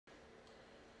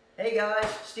Hey guys,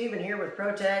 Steven here with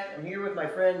ProTEQ. I'm here with my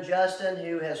friend Justin,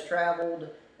 who has traveled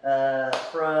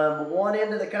from one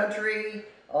end of the country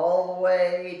all the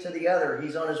way to the other.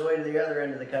 He's on his way to the other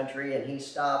end of the country, and he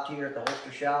stopped here at the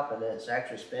holster shop and has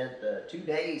actually spent 2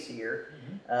 days here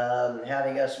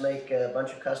having us make a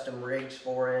bunch of custom rigs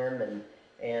for him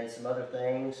and some other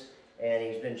things. And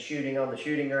he's been shooting on the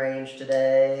shooting range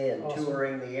today and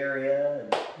touring the area.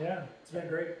 And yeah, it's been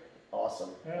great.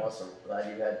 Awesome, awesome.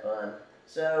 Glad you had fun.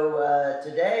 So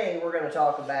today we're going to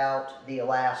talk about the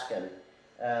Alaskan.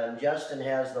 Justin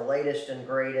has the latest and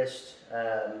greatest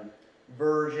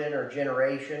version or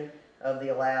generation of the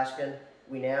Alaskan.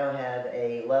 We now have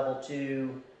a level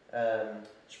 2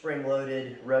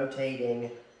 spring-loaded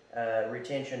rotating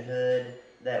retention hood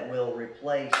that will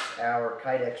replace our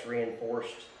Kydex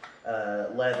reinforced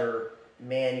leather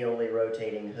manually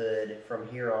rotating hood from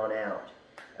here on out.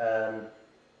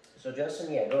 So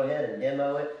Justin, yeah, go ahead and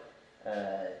demo it.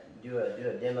 Do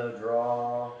a demo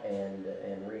draw and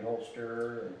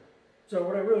reholster. So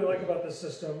what I really like about this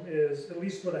system is, at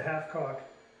least with a half cock,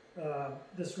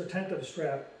 this retentive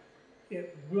strap,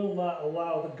 it will not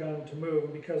allow the gun to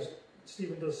move because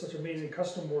Steven does such amazing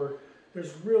custom work.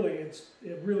 There's really,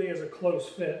 it really is a close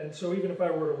fit, and so even if I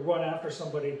were to run after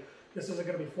somebody, this isn't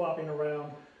going to be flopping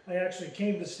around. I actually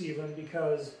came to Steven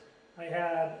because I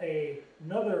had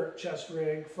another chest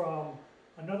rig from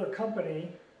another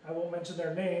company. I won't mention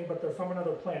their name, but they're from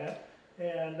another planet,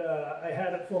 and I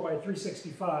had it for my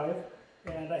 365,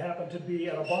 and I happened to be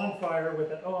at a bonfire with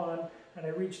it on, and I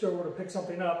reached over to pick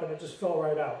something up, and it just fell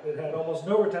right out. It had almost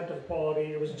no retentive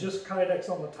quality. It was just Kydex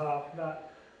on the top,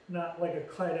 not like a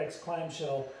Kydex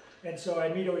clamshell, and so I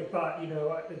immediately thought, you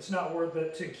know, it's not worth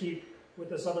it to keep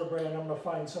with this other brand. I'm going to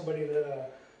find somebody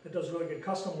that does really good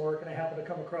custom work, and I happened to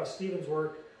come across Steven's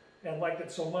work and liked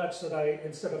it so much that I,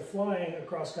 instead of flying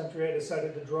across country, I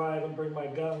decided to drive and bring my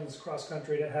guns cross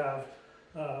country to have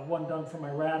one done for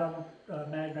my Radom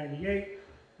Mag 98,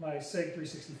 my SIG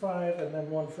 365, and then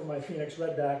one for my Phoenix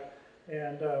Redback.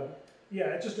 And yeah,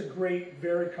 it's just a great,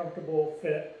 very comfortable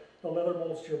fit. The leather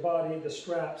molds to your body. The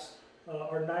straps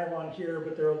are nylon here,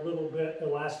 but they're a little bit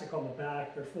elastic on the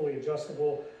back. They're fully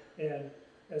adjustable. And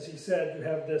as he said, you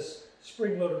have this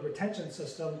spring-loaded retention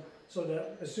system, so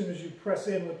that as soon as you press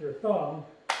in with your thumb,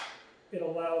 it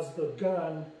allows the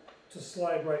gun to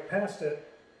slide right past it.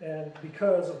 And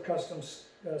because of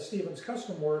Steven's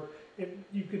custom work,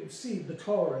 you can see the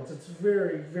tolerance. It's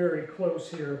very, very close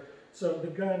here. So the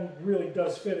gun really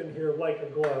does fit in here like a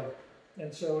glove.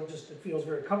 And so it feels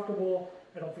very comfortable.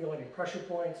 I don't feel any pressure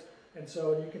points. And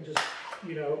so you can just,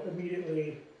 you know,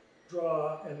 immediately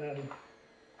draw and then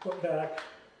put back,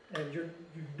 and you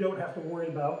don't have to worry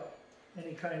about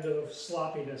any kind of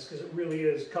sloppiness because it really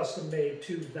is custom made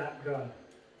to that gun.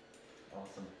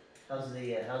 Awesome. How's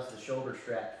the shoulder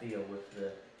strap feel with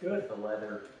the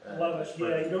leather? Love it.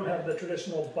 Yeah, you don't have the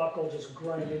traditional buckle just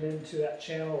grinding into that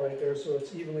channel right there, so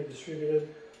it's evenly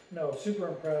distributed. No, super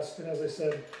impressed. And as I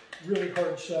said, really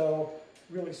hard shell,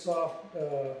 really soft,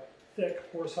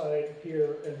 thick horsehide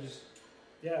here, and just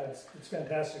yeah, it's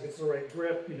fantastic. It's the right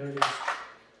grip. You know,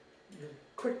 you're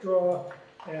quick draw.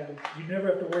 And you never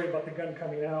have to worry about the gun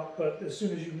coming out, but as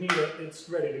soon as you need it, it's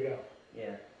ready to go.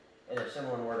 Yeah, and if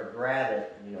someone were to grab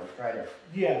it, you know, try to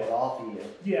pull it off of you.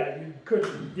 Yeah, you could,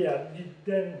 yeah,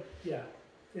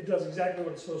 it does exactly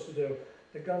what it's supposed to do.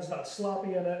 The gun's not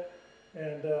sloppy in it,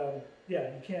 and yeah,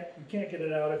 you can't get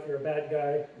it out if you're a bad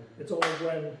guy. It's only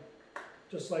when,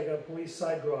 just like a police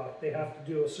side draw, they have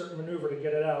to do a certain maneuver to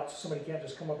get it out, so somebody can't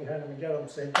just come up behind them and get them,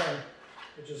 same thing.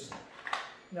 It just...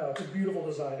 No, it's a beautiful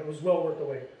design. It was well worth the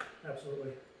wait.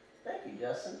 Absolutely. Thank you,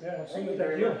 Justin. Yeah, absolutely.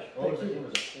 Thank you very much. Well, it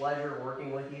was a pleasure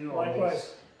working with you on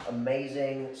these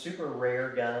amazing, super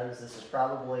rare guns. This is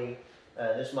probably,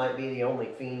 this might be the only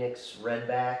Phoenix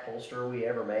Redback holster we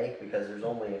ever make because there's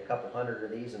only a couple hundred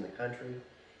of these in the country.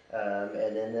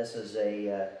 And then this is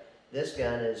this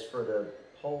gun is for the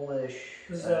Polish,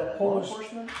 this is a Polish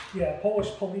enforcement? Yeah, Polish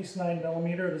Police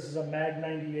 9mm. This is a Mag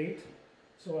 98,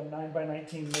 so a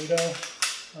 9x19 NATO.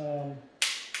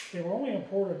 They were only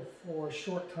imported for a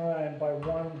short time by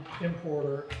one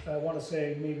importer, I want to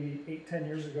say maybe 8-10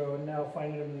 years ago, and now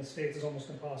finding them in the States is almost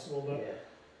impossible.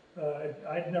 But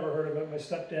I'd never heard of it. My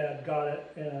stepdad got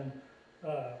it and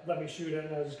let me shoot it,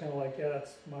 and I was just kind of like, yeah,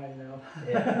 that's mine now.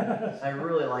 Yeah, I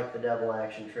really like the double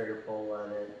action trigger pull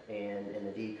on it, and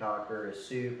the decocker is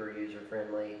super user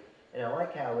friendly. And I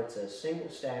like how it's a single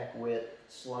stack width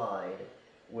slide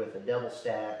with a double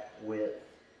stack width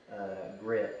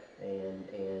grip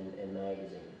and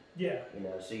magazine. Yeah. You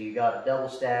know, so you got a double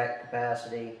stack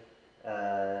capacity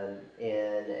in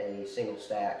a single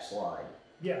stack slide.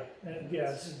 Yeah, and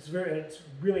yeah, it's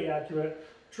really accurate.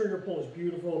 Trigger pull is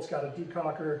beautiful. It's got a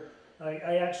decocker.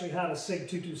 I actually had a SIG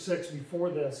 226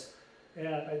 before this, and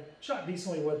I shot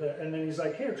decently with it. And then he's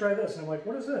like, "Here, try this." And I'm like,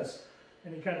 "What is this?"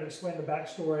 And he kind of explained the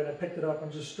backstory, and I picked it up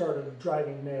and just started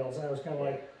driving nails. And I was kind of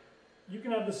like, "You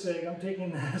can have the SIG. I'm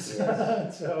taking this."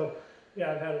 Yes. So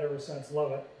yeah, I've had it ever since.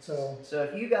 Love it. So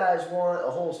if you guys want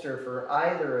a holster for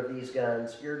either of these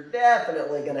guns, you're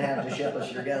definitely going to have to ship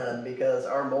us your gun, because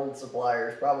our mold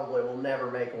suppliers probably will never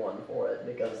make one for it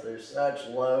because there's such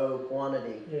low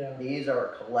quantity. Yeah. These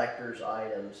are collector's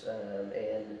items,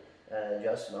 and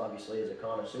Justin obviously is a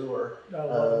connoisseur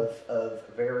of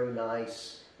very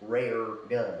nice, rare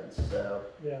guns. So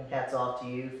yeah, hats off to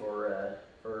you for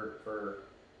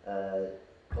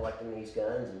collecting these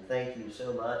guns, and thank you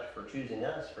so much for choosing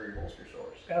us for your holster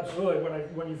source. absolutely.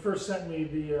 When you first sent me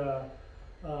the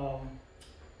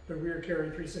rear carry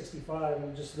 365,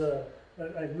 and just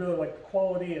I really like the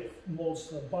quality. It molds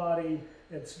to the body.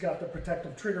 It's got the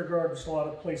protective trigger guard, which a lot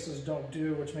of places don't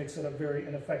do, which makes it a very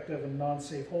ineffective and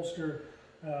non-safe holster.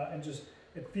 And just,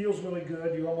 it feels really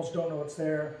good. You almost don't know it's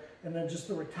there. And then just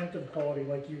the retentive quality,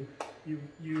 like you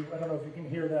I don't know if you can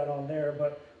hear that on there,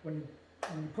 but when you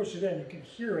push it in, you can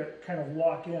hear it kind of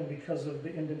lock in because of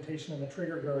the indentation in the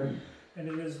trigger guard. And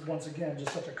it is, once again,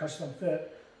 just such a custom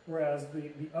fit. Whereas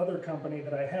the other company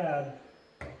that I had,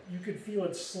 you could feel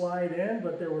it slide in,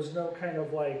 but there was no kind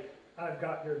of like, "I've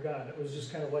got your gun." It was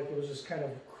just kind of like, it was just kind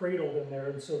of cradled in there.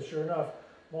 And so sure enough,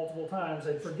 multiple times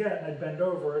I'd forget and I'd bend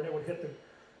over and it would hit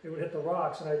the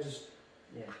rocks, and I just,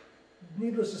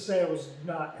 needless to say, I was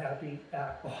not happy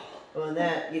at all. Well, and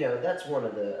that, that's one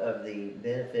of the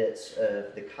benefits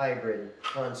of the Kybrid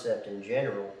concept in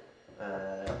general,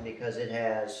 because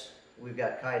we've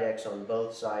got Kydex on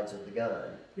both sides of the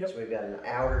gun. Yep. So we've got an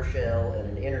outer shell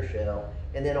and an inner shell,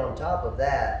 and then on top of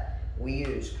that, we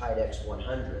use Kydex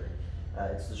 100.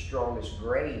 It's the strongest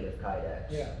grade of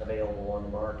Kydex available on the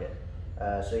market.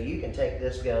 So you can take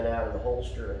this gun out of the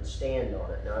holster and stand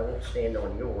on it. Now I won't stand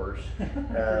on yours,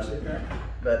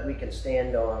 but we can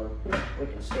stand on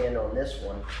this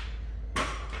one.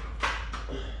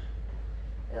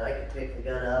 And I can pick the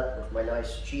gun up with my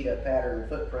nice cheetah pattern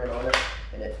footprint on it,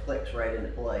 and it clicks right into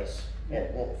place. And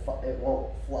it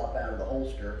won't flop out of the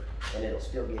holster, and it'll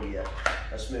still give you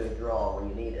a smooth draw when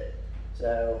you need it.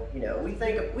 So we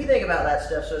think about that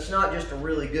stuff. So it's not just a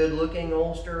really good looking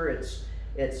holster.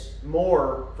 It's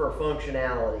more for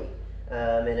functionality,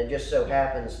 and it just so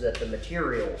happens that the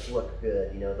materials look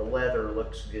good. The leather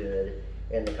looks good,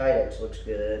 and the Kydex looks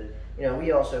good.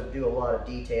 We also do a lot of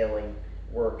detailing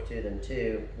work to them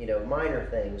too. Minor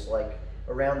things like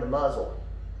around the muzzle.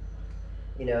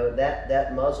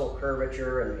 That muzzle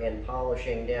curvature and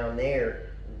polishing down there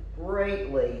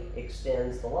greatly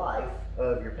extends the life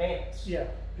of your pants. Yeah,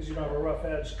 because you don't have a rough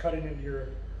edge cutting into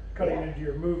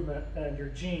your movement and your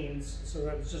jeans, so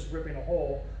that it's just ripping a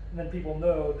hole. And then people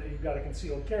know that you've got a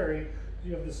concealed carry.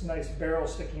 You have this nice barrel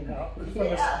sticking out from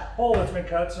this hole that's been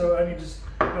cut. So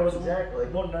that was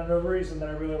another reason that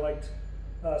I really liked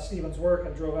Steven's work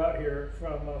and drove out here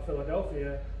from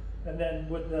Philadelphia. And then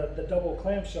with the double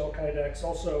clamshell Kydex,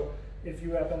 also if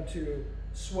you happen to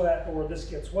sweat or this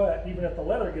gets wet, even if the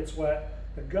leather gets wet,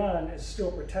 the gun is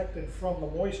still protected from the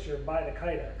moisture by the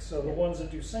Kydex. So the ones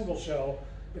that do single shell,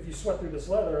 if you sweat through this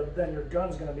leather, then your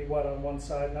gun's going to be wet on one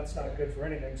side, and that's not good for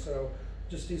anything. So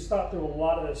he's thought through a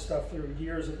lot of this stuff through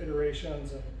years of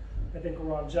iterations, and I think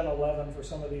we're on Gen 11 for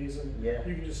some of these, and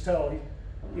you can just tell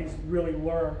he's really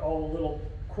learned all the little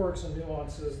quirks and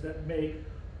nuances that make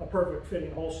a perfect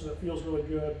fitting holster that feels really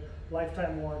good,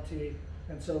 lifetime warranty.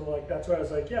 And so that's why I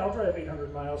was like, yeah, I'll drive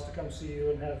 800 miles to come see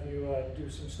you and have you do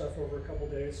some stuff over a couple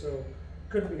days. So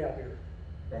couldn't be happier.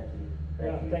 Thank you.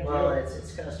 Thank you. Well,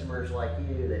 it's customers like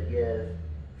you that give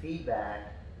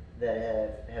feedback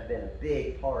that have been a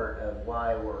big part of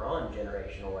why we're on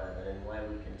Generation 11 and why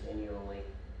we continually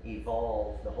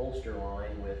evolve the holster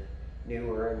line with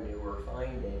newer and newer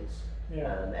findings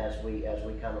as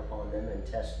we come upon them and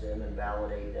test them and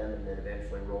validate them, and then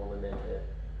eventually roll them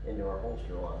into our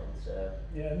holster line. So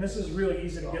and this is really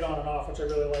easy to get on and off, which I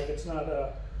really like. It's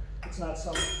not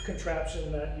some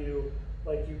contraption that you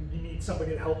need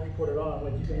somebody to help you put it on.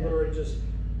 Like you can literally just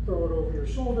throw it over your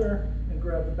shoulder and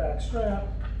grab the back strap,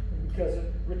 and because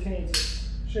it retains its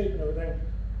shape and everything,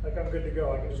 I'm good to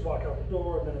go. I can just walk out the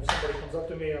door, and then if somebody comes up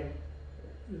to me,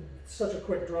 it's such a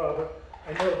quick draw. But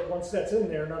I know that once that's in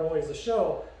there, not only is the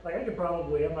shell, I could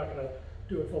probably, I'm not going to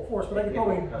do it full force, but I could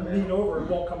probably lean over and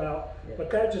it won't come out.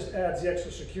 But that just adds the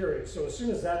extra security. So as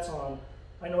soon as that's on,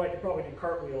 I know I could probably do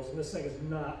cartwheels, and this thing is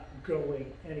not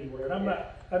going anywhere. And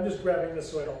I'm just grabbing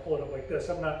this so I don't pull it up like this.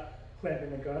 I'm not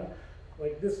clamping the gun.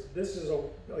 Like this is a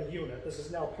unit. This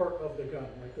is now part of the gun.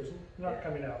 Like there's not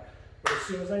coming out. But as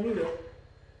soon as I need it,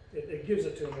 it gives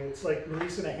it to me. It's like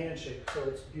releasing a handshake, so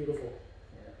it's beautiful.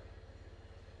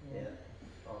 Yeah.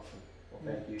 Awesome. Well,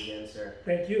 thank you again, sir.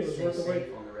 Thank you. It was Stay worth the wait.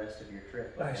 safe on the rest of your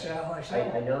trip. I shall.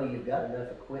 I know you've got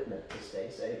enough equipment to stay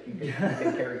safe. You can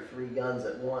carry 3 guns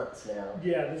at once now.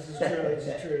 Yeah, this is true. This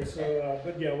is true. So,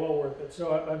 but yeah, well worth it.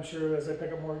 So I'm sure as I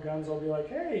pick up more guns, I'll be like,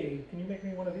 hey, can you make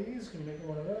me one of these? Can you make me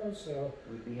one of those? So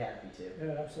we'd be happy to.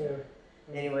 Yeah, absolutely.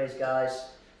 Anyways, guys,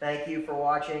 thank you for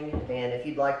watching. And if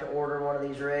you'd like to order one of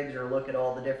these rigs or look at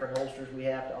all the different holsters we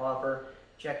have to offer,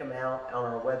 check them out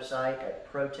on our website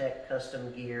at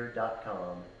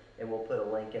ProTEQCustomGear.com. And we'll put a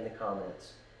link in the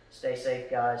comments. Stay safe,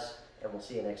 guys, and we'll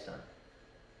see you next time.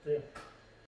 See ya.